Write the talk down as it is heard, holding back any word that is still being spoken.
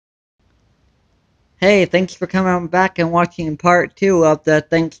Hey, thanks for coming back and watching part two of the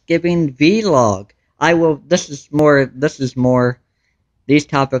Thanksgiving vlog. These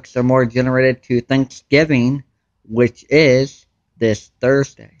topics are more generated to Thanksgiving, which is this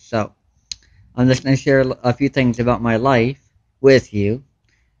Thursday. So, I'm just going to share a few things about my life with you,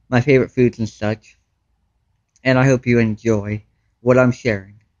 my favorite foods and such, and I hope you enjoy what I'm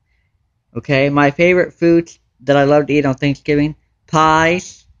sharing. Okay, my favorite foods that I love to eat on Thanksgiving: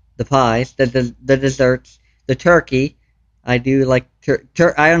 pies, the desserts, the turkey. I do like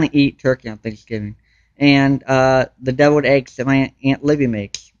I only eat turkey on Thanksgiving, and the deviled eggs that my Aunt Libby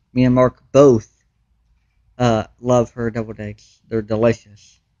makes. Me and Mark both love her deviled eggs. They're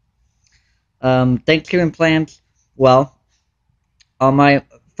delicious. Thanksgiving plans. Well, on my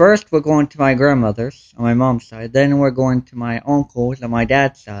first we're going to my grandmother's on my mom's side. Then we're going to my uncle's on my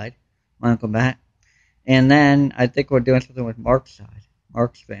dad's side, my uncle Matt. And then I think we're doing something with Mark's side,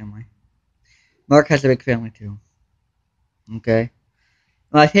 Mark's family. Mark has a big family too. Okay.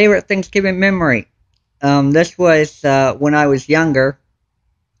 My favorite Thanksgiving memory. This was when I was younger.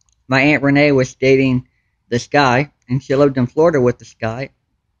 My Aunt Renee was dating this guy, and she lived in Florida with this guy.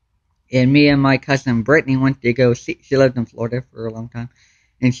 And me and my cousin Brittany went to go see. She lived in Florida for a long time,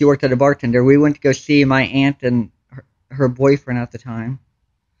 and she worked as a bartender. We went to go see my aunt and her boyfriend at the time,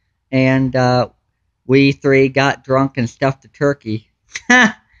 and we three got drunk and stuffed a turkey.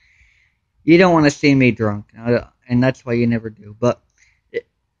 You don't want to see me drunk, and that's why you never do. But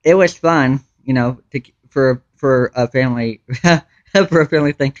it was fun, for a family for a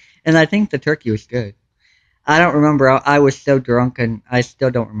family thing. And I think the turkey was good. I don't remember. I was so drunk, and I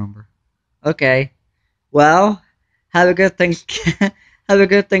still don't remember. Okay, well, have a good Thanksgiving. Have a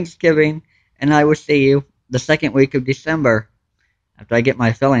good Thanksgiving, and I will see you the second week of December after I get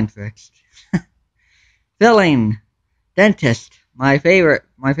my filling fixed. Filling dentist, my favorite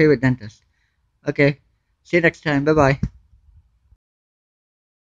dentist. Okay, see you next time. Bye bye.